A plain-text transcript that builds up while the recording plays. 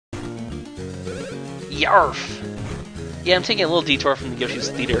Yarf! Yeah, I'm taking a little detour from the Yoshi's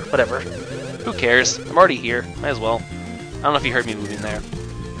Theater. Whatever. Who cares? I'm already here. Might as well. I don't know if you heard me moving there.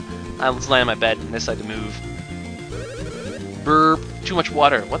 I was lying on my bed and I decided to move. Burp. Too much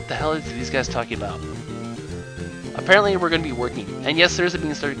water. What the hell are these guys talking about? Apparently we're going to be working. And yes, there is a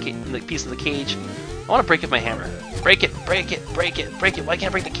Beanstar piece in the cage. I want to break it with my hammer. Break it, break it, break it, break it. Why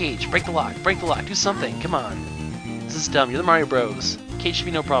can't I break the cage? Break the lock, break the lock. Do something. Come on. This is dumb. You're the Mario Bros. Cage should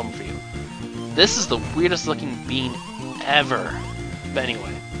be no problem for you. This is the weirdest looking bean ever. But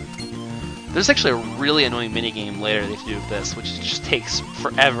anyway. There's actually a really annoying minigame later they have to do with this, which just takes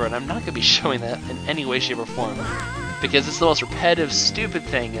forever, and I'm not going to be showing that in any way, shape, or form. Because it's the most repetitive, stupid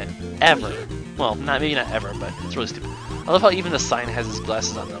thing ever. Well, maybe not ever, but it's really stupid. I love how even the sign has his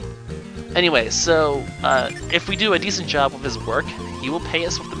glasses on them. Anyway, so if we do a decent job with his work, he will pay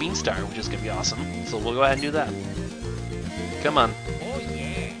us with the Beanstar, which is going to be awesome. So we'll go ahead and do that. Come on. Oh,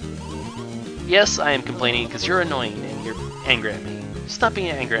 yeah. Yes, I am complaining because you're annoying and you're angry at me. Stop being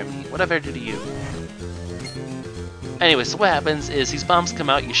angry at me. What have I do to you? Anyway, so what happens is these bombs come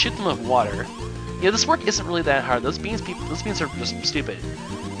out, you shoot them with water. Yeah, this work isn't really that hard. Those beans are just stupid.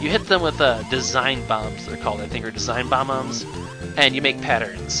 You hit them with design bombs, they're called, I think, or design bomb-ums, and you make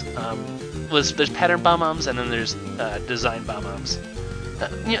patterns. There's pattern bomb-ums, and then there's design bomb-ums.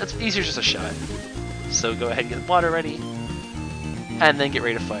 Yeah, it's easier just a shot. So go ahead and get water ready, and then get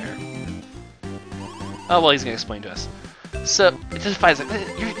ready to fire. Oh, well, he's going to explain to us. So, it just finds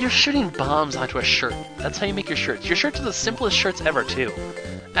like, you're shooting bombs onto a shirt. That's how you make your shirts. Your shirts are the simplest shirts ever, too.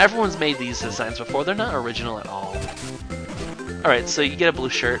 Everyone's made these designs before. They're not original at all. Alright, so you get a blue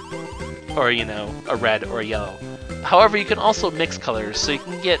shirt, or, you know, a red or a yellow. However, you can also mix colors, so you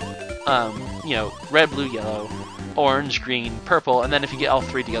can get, you know, red, blue, yellow, orange, green, purple, and then if you get all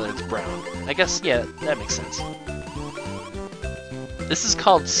three together, it's brown. I guess, yeah, that makes sense. This is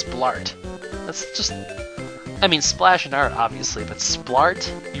called splart. That's just... I mean, splash and art, obviously, but splart?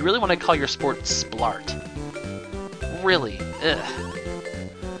 You really want to call your sport splart? Really? Ugh.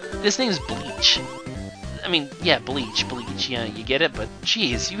 This name's Bleach. I mean, yeah, Bleach, yeah, you get it, but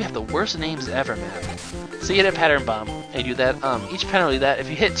geez, you have the worst names ever, man. So you hit a pattern bomb, and you do that, each pattern will do that. If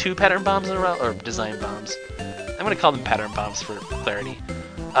you hit 2 pattern bombs in a row, or design bombs, I'm gonna call them pattern bombs for clarity,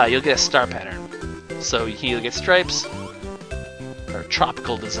 you'll get a star pattern. So you can either get stripes, or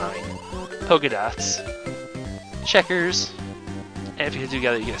tropical design, polka dots, checkers, and if you hit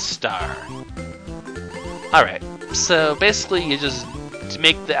together, you get a star. Alright, so basically you just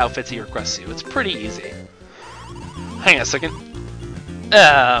make the outfits he requests you. It's pretty easy. Hang on a second.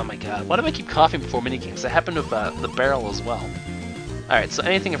 Oh my god, why do I keep coughing before minigames? That happened with the barrel as well. Alright, so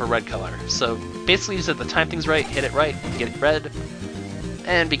anything of a red color. So basically you said the time thing's right, hit it right, get it red.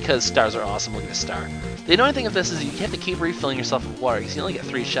 And because stars are awesome, we'll get a star. The annoying thing of this is you have to keep refilling yourself with water because you only get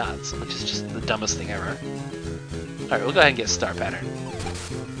 3 shots, which is just the dumbest thing ever. Alright, we'll go ahead and get a star pattern.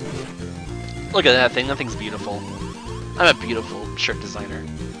 Look at that thing, that thing's beautiful. I'm a beautiful shirt designer.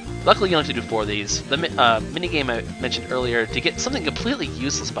 Luckily you only have to do 4 of these. The minigame I mentioned earlier, to get something completely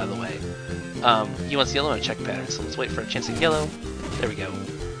useless, by the way. He wants yellow and a check pattern, so let's wait for a chance at yellow. There we go.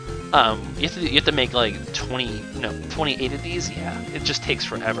 You have to make like 28 of these? Yeah, it just takes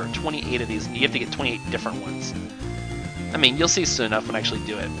forever. 28 of these, and you have to get 28 different ones. I mean, you'll see soon enough when I actually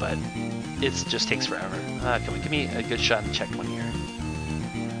do it, but it just takes forever. Come on, give me a good shot and check one here.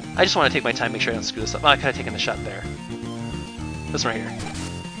 I just want to take my time, make sure I don't screw this up. Oh, I could have taken the shot there. This one right here.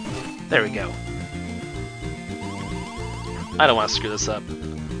 There we go. I don't want to screw this up.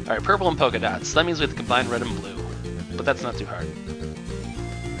 Alright, purple and polka dots. So that means we have to combine red and blue. But that's not too hard.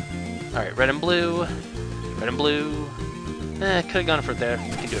 Alright, red and blue. Red and blue. Could have gone for it there.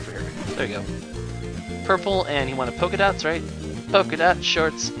 We can do it for here. There we go. Purple, and he wanted polka dots, right? Polka dot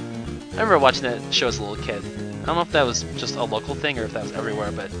shorts. I remember watching that show as a little kid. I don't know if that was just a local thing or if that was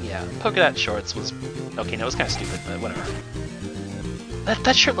everywhere, but yeah. Polka dot shorts was... Okay, no, it was kind of stupid, but whatever.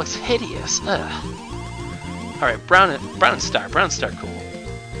 That shirt looks hideous. Ugh. Alright, brown and star. Brown and star, cool.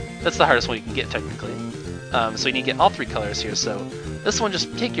 That's the hardest one you can get, technically. So you need to get all 3 colors here, so this one,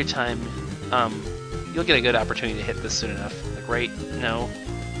 just take your time. You'll get a good opportunity to hit this soon enough. Like right, no,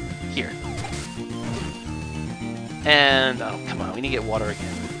 here. And, oh, come on, we need to get water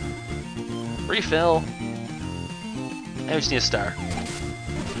again. Refill. And we just need a star.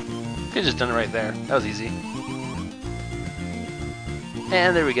 Could've just done it right there. That was easy.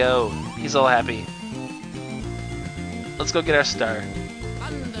 And there we go. He's all happy. Let's go get our star.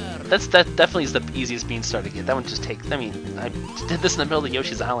 That definitely is the easiest Beanstar to get. That one just takes... I mean, I did this in the middle of the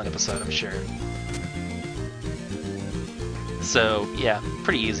Yoshi's Island episode, I'm sure. So, yeah,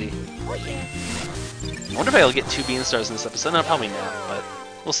 pretty easy. I wonder if I'll get 2 Beanstars in this episode. No, probably not, but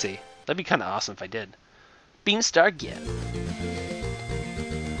we'll see. That'd be kind of awesome if I did. Beanstar get.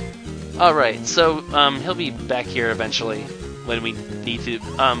 Alright, so he'll be back here eventually when we need to.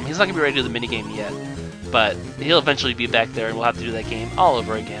 He's not going to be ready to do the minigame yet, but he'll eventually be back there and we'll have to do that game all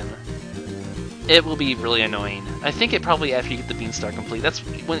over again. It will be really annoying. I think it probably after you get the Beanstar complete. That's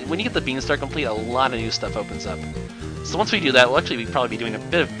when you get the Beanstar complete, a lot of new stuff opens up. So once we do that, we'll actually probably be doing a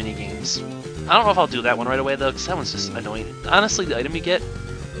bit of minigames. I don't know if I'll do that one right away though, because that one's just annoying. Honestly, the item you get,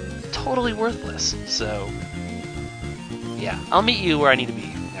 totally worthless. So yeah, I'll meet you where I need to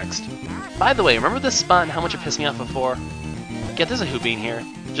be next. By the way, remember this spot and how much it pissed me off before? Yeah, there's a Hoobine here.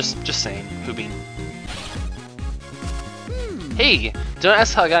 Just saying, Hoobine. Hey, don't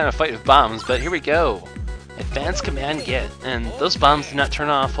ask how I got in a fight with bombs, but here we go. Advanced command get, and those bombs do not turn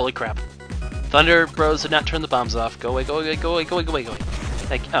off. Holy crap! Thunder Bros did not turn the bombs off. Go away, go away, go away, go away, go away, go away.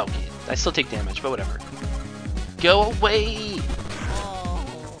 Like, oh, okay, I still take damage, but whatever. Go away!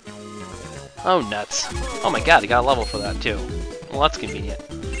 Oh nuts! Oh my god, I got a level for that too. Well, that's convenient.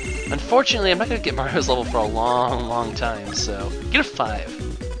 Unfortunately, I'm not gonna get Mario's level for a long, long time. So get a 5.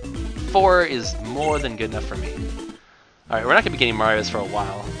 4 is more than good enough for me. Alright, we're not going to be getting Mario's for a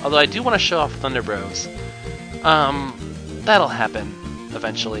while. Although I do want to show off Thunder Bros. That'll happen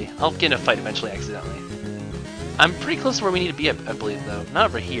eventually. I'll get in a fight eventually accidentally. I'm pretty close to where we need to be, I believe, though. Not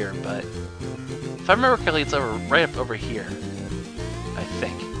over here, but if I remember correctly, it's right up over here. I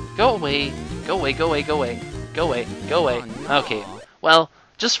think. Go away. Go away, go away, go away. Go away, go away. Okay. Well,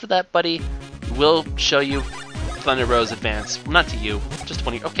 just for that, buddy, we'll show you Thunder Bros Advance. Well, not to you. Just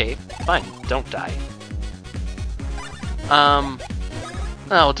 20. Okay, fine. Don't die.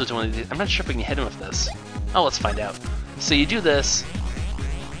 We'll do one of these. I'm not sure if we can hit him with this. Oh, let's find out. So you do this,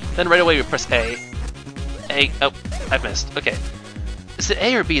 then right away you press A. A. Oh, I've missed. Okay. Is it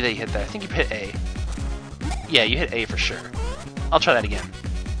A or B that you hit that? I think you hit A. Yeah, you hit A for sure. I'll try that again.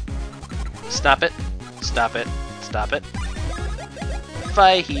 Stop it. Stop it. Stop it.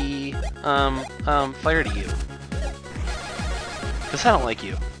 Fire to you. Because I don't like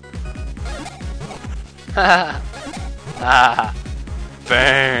you. Haha. Ah,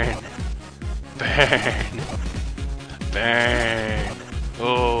 burn, burn, burn.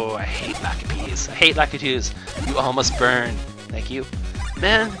 Oh, I hate Lucky-Peas. I hate Lucky-Twos. You all must burn. Thank you.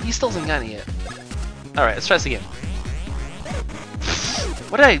 Man, he still hasn't gotten it yet. Alright, let's try this again.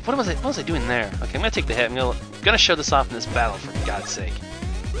 What was I doing there? Okay, I'm gonna take the hit. I'm gonna show this off in this battle for God's sake.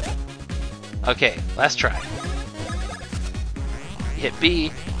 Okay, last try. Hit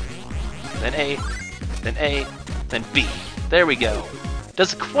B, then A, then A, then B. There we go.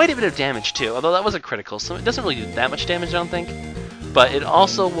 Does quite a bit of damage too, although that wasn't critical, so it doesn't really do that much damage, I don't think. But it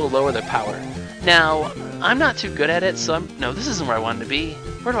also will lower their power. Now, I'm not too good at it, so no, this isn't where I wanted to be.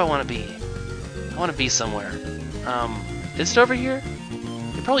 Where do I want to be? I want to be somewhere. Is it over here?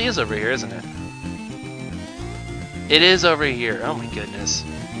 It probably is over here, isn't it? It is over here. Oh my goodness.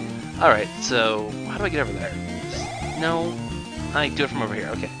 Alright, so how do I get over there? No, I do it from over here.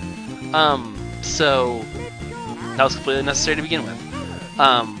 Okay. So that was completely necessary to begin with.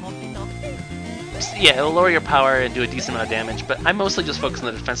 Yeah, it'll lower your power and do a decent amount of damage, but I mostly just focus on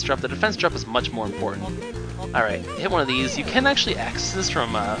the defense drop. The defense drop is much more important. Alright, hit one of these. You can actually access this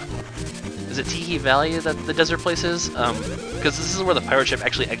from, is it Teehee Valley that the desert place is? Because this is where the pirate ship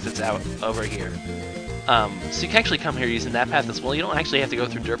actually exits out over here. So you can actually come here using that path as well. You don't actually have to go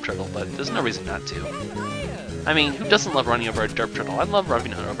through Derp Turtle, but there's no reason not to. I mean, who doesn't love running over a Derp Turtle? I love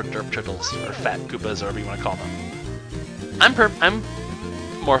running over Derp Turtles, or Fat Koopas, or whatever you want to call them. I'm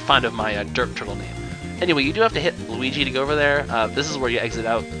more fond of my Derp Turtle name. Anyway, you do have to hit Luigi to go over there. This is where you exit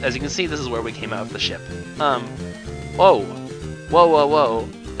out. As you can see, this is where we came out of the ship. Whoa. Whoa, whoa, whoa.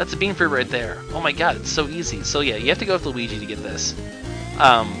 That's a bean fruit right there. Oh my god, it's so easy. So yeah, you have to go with Luigi to get this.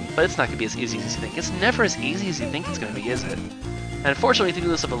 But it's not going to be as easy as you think. It's never as easy as you think it's going to be, is it? And unfortunately, you have to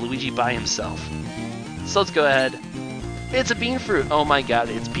do this with a Luigi by himself. So let's go ahead. It's a bean fruit. Oh my god,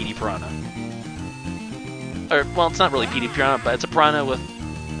 it's Petey Piranha. Or, well, it's not really Petey Piranha, but it's a piranha with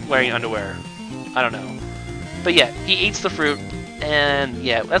wearing underwear. I don't know. But yeah, he eats the fruit, and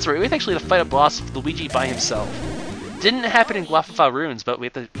yeah, that's right. We have actually to fight a boss with Luigi by himself. Didn't happen in Guafafa Ruins, but we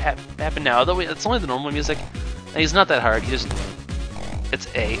have to happen now. Although it's only the normal music, and he's not that hard. He just... It's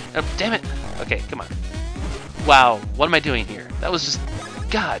A. Oh, damn it! Okay, come on. Wow, what am I doing here? That was just...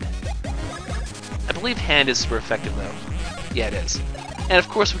 God. I believe hand is super effective, though. Yeah, it is. And of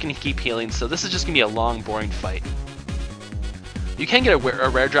course we can keep healing, so this is just going to be a long, boring fight. You can get a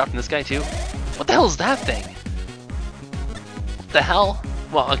rare drop in this guy, too. What the hell is that thing? What the hell?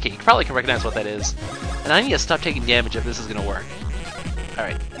 Well, okay, you probably can recognize what that is. And I need to stop taking damage if this is going to work.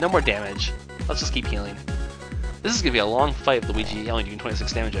 Alright, no more damage. Let's just keep healing. This is going to be a long fight with Luigi only doing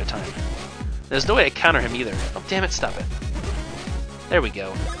 26 damage at a time. There's no way to counter him either. Oh, damn it, stop it. There we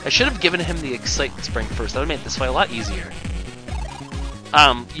go. I should have given him the Excite Spring first. That would have made this fight a lot easier.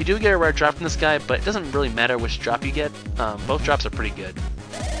 You do get a rare drop from this guy, but it doesn't really matter which drop you get. Both drops are pretty good.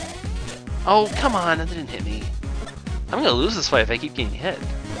 Oh, come on, that didn't hit me. I'm gonna lose this fight if I keep getting hit.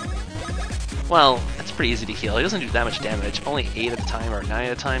 Well, that's pretty easy to heal. He doesn't do that much damage. Only 8 at a time, or 9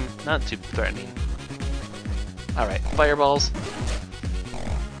 at a time. Not too threatening. Alright, fireballs.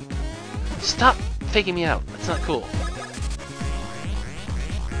 Stop faking me out. That's not cool.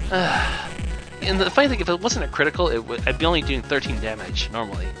 And the funny thing, if it wasn't a critical, I'd be only doing 13 damage,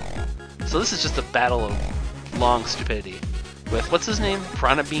 normally. So this is just a battle of long stupidity. With, what's his name?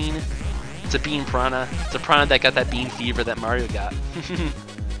 Piranha Bean? It's a bean piranha. It's a piranha that got that bean fever that Mario got.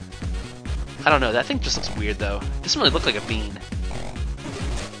 I don't know, that thing just looks weird though. It doesn't really look like a bean.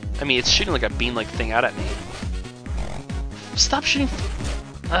 I mean, it's shooting like a bean-like thing out at me. Stop shooting!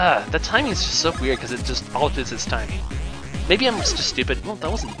 The timing is just so weird because it just alters its timing. Maybe I'm just stupid. Well,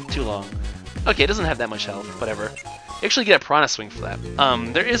 that wasn't too long. Okay, it doesn't have that much health. Whatever. You actually get a Piranha Swing for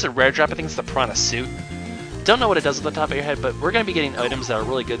that. There is a rare drop. I think it's the Piranha Suit. Don't know what it does at the top of your head, but we're going to be getting items that are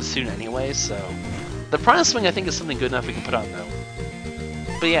really good soon anyway, so... The Piranha Swing, I think, is something good enough we can put on, though.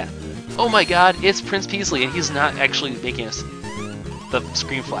 But yeah. Oh my god, it's Prince Peasley, and he's not actually making us the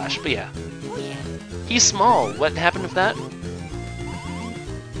screen flash. But yeah. He's small. What happened with that?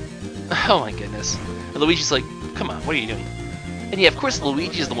 Oh my goodness. And Luigi's like, come on, what are you doing? And yeah, of course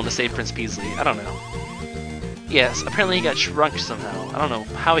Luigi's the one to save Prince Peasley. I don't know. Yes, apparently he got shrunk somehow. I don't know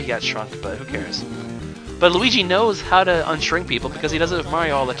how he got shrunk, but who cares? But Luigi knows how to unshrink people because he does it with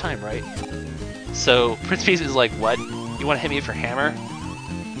Mario all the time, right? So Prince Peasley's like, what? You want to hit me with your hammer?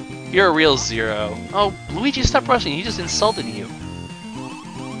 You're a real zero. Oh, Luigi, stop rushing. He just insulted you.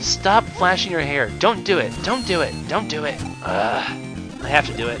 Stop flashing your hair. Don't do it. Don't do it. Don't do it. I have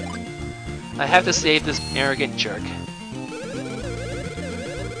to do it. I have to save this arrogant jerk.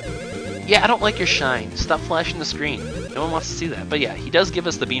 Yeah, I don't like your shine. Stop flashing the screen. No one wants to see that. But yeah, he does give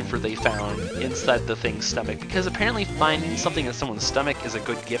us the bean fruit they found inside the thing's stomach, because apparently finding something in someone's stomach is a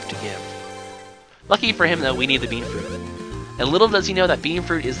good gift to give. Lucky for him, though, we need the bean fruit. And little does he know that bean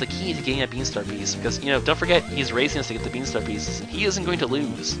fruit is the key to getting a Beanstar piece, because, you know, don't forget, he's raising us to get the Beanstar pieces, and he isn't going to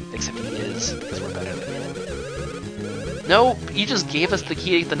lose, except he is, because we're better than him. No, he just gave us the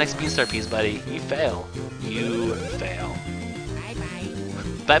key to get the next Beanstar piece, buddy. You fail. You fail.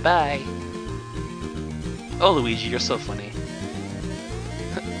 Bye-bye. Bye-bye. Oh, Luigi, you're so funny.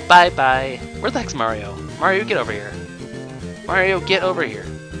 Bye-bye. Where the heck's Mario? Mario, get over here. Mario, get over here.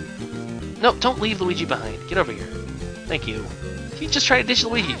 No, don't leave Luigi behind. Get over here. Thank you. He just tried to ditch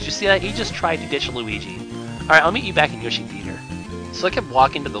Luigi. Did you see that? He just tried to ditch Luigi. Alright, I'll meet you back in Yoshi Theater. So I kept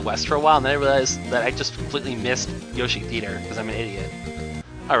walking to the west for a while, and then I realized that I just completely missed Yoshi Theater, because I'm an idiot.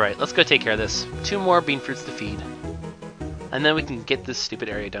 Alright, let's go take care of this. 2 more bean fruits to feed. And then we can get this stupid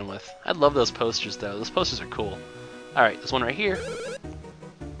area done with. I love those posters, though. Those posters are cool. Alright, there's one right here.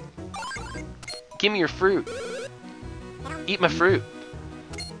 Give me your fruit. Eat my fruit.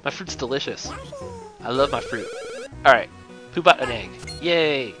 My fruit's delicious. I love my fruit. Alright, poop out an egg.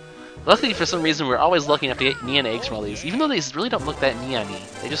 Yay! Luckily, for some reason, we're always lucky enough to get neon eggs from all these, even though they really don't look that neon-y.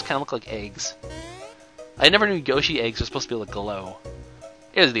 They just kind of look like eggs. I never knew Yoshi eggs were supposed to be able to glow.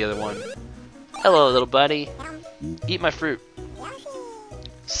 Here's the other one. Hello, little buddy. Eat my fruit.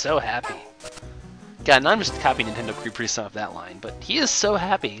 So happy. God, now I'm just copying Nintendo Creeper some of that line, but he is so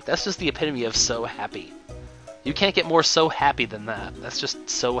happy. That's just the epitome of so happy. You can't get more so happy than that. That's just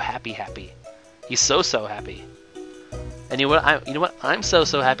so happy. He's so happy. And you know what? I'm so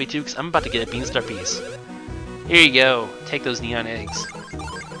happy too, because I'm about to get a Beanstar piece. Here you go. Take those neon eggs.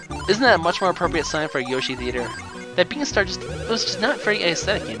 Isn't that a much more appropriate sign for a Yoshi Theater? That Beanstar was just not very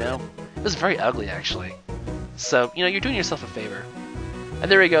aesthetic, you know? It was very ugly, actually. So, you know, you're doing yourself a favor.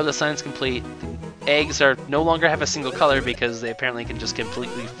 And there we go, the sign's complete. The eggs are no longer have a single color because they apparently can just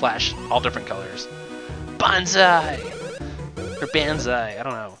completely flash all different colors. Bonsai! Or Banzai, I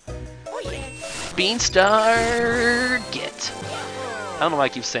don't know. Beanstar get. I don't know why I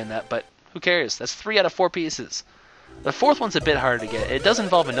keep saying that, but who cares? That's 3 out of 4 pieces. The 4th one's a bit harder to get. It does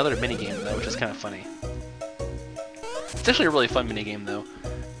involve another minigame, though, which is kind of funny. It's actually a really fun minigame, though.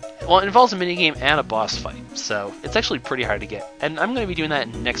 Well, it involves a minigame and a boss fight, so it's actually pretty hard to get. And I'm going to be doing that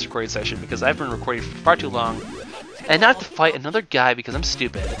in the next recording session because I've been recording for far too long. And now I have to fight another guy because I'm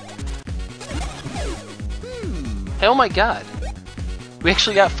stupid. Hey, oh my god! We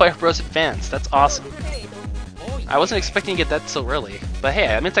actually got Fire Bros Advance. That's awesome. I wasn't expecting to get that so early. But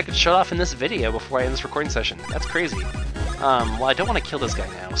hey, I meant I could show it off in this video before I end this recording session. That's crazy. Well, I don't want to kill this guy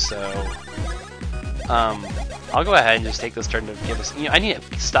now, so... I'll go ahead and just take this turn to give us... I need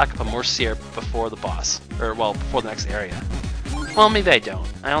to stock up on more syrup before the boss. Or, well, before the next area. Well, maybe I don't.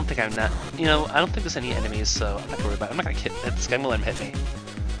 I don't think I'm not... I don't think there's any enemies, so I'm not gonna worry about it. I'm not gonna hit this guy. I'm gonna let him hit me.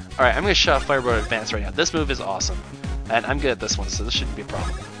 Alright, I'm gonna shut off Fireball Advance right now. This move is awesome. And I'm good at this one, so this shouldn't be a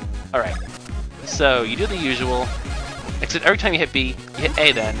problem. Alright. So, you do the usual. Except every time you hit B, you hit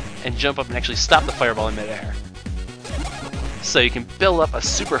A then, and jump up and actually stop the Fireball in midair. So you can build up a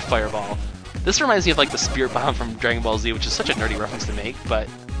Super Fireball. This reminds me of like the Spirit Bomb from Dragon Ball Z, which is such a nerdy reference to make, but...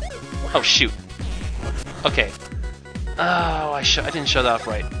 Oh, shoot. Okay. Oh, I didn't show that off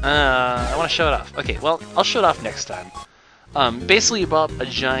right. I want to show it off. Okay, well, I'll show it off next time. Basically, you blow up a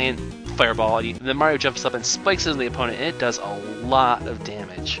giant fireball, then Mario jumps up and spikes it in the opponent, and it does a lot of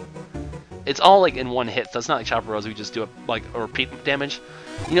damage. It's all like in one hit, so it's not like Chopper Rose, we just do a repeat damage.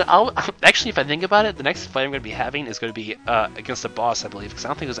 Actually, if I think about it, the next fight I'm going to be having is going to be against a boss, I believe, because I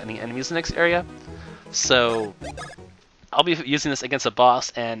don't think there's any enemies in the next area. So, I'll be using this against a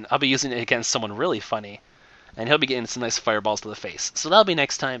boss, and I'll be using it against someone really funny. And he'll be getting some nice fireballs to the face. So that'll be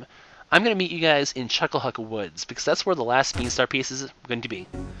next time. I'm going to meet you guys in Chucklehuck Woods, because that's where the last Beanstar Pieces is going to be.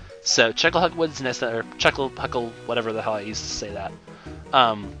 So, Chucklehuck Woods, or Chucklehuckle, whatever the hell I used to say that.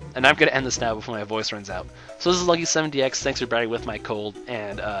 And I'm going to end this now before my voice runs out. So this is LuckySevenDX, thanks for bearing with my cold,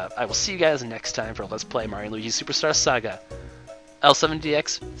 and I will see you guys next time for Let's Play Mario & Luigi Superstar Saga.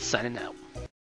 L7DX, signing out.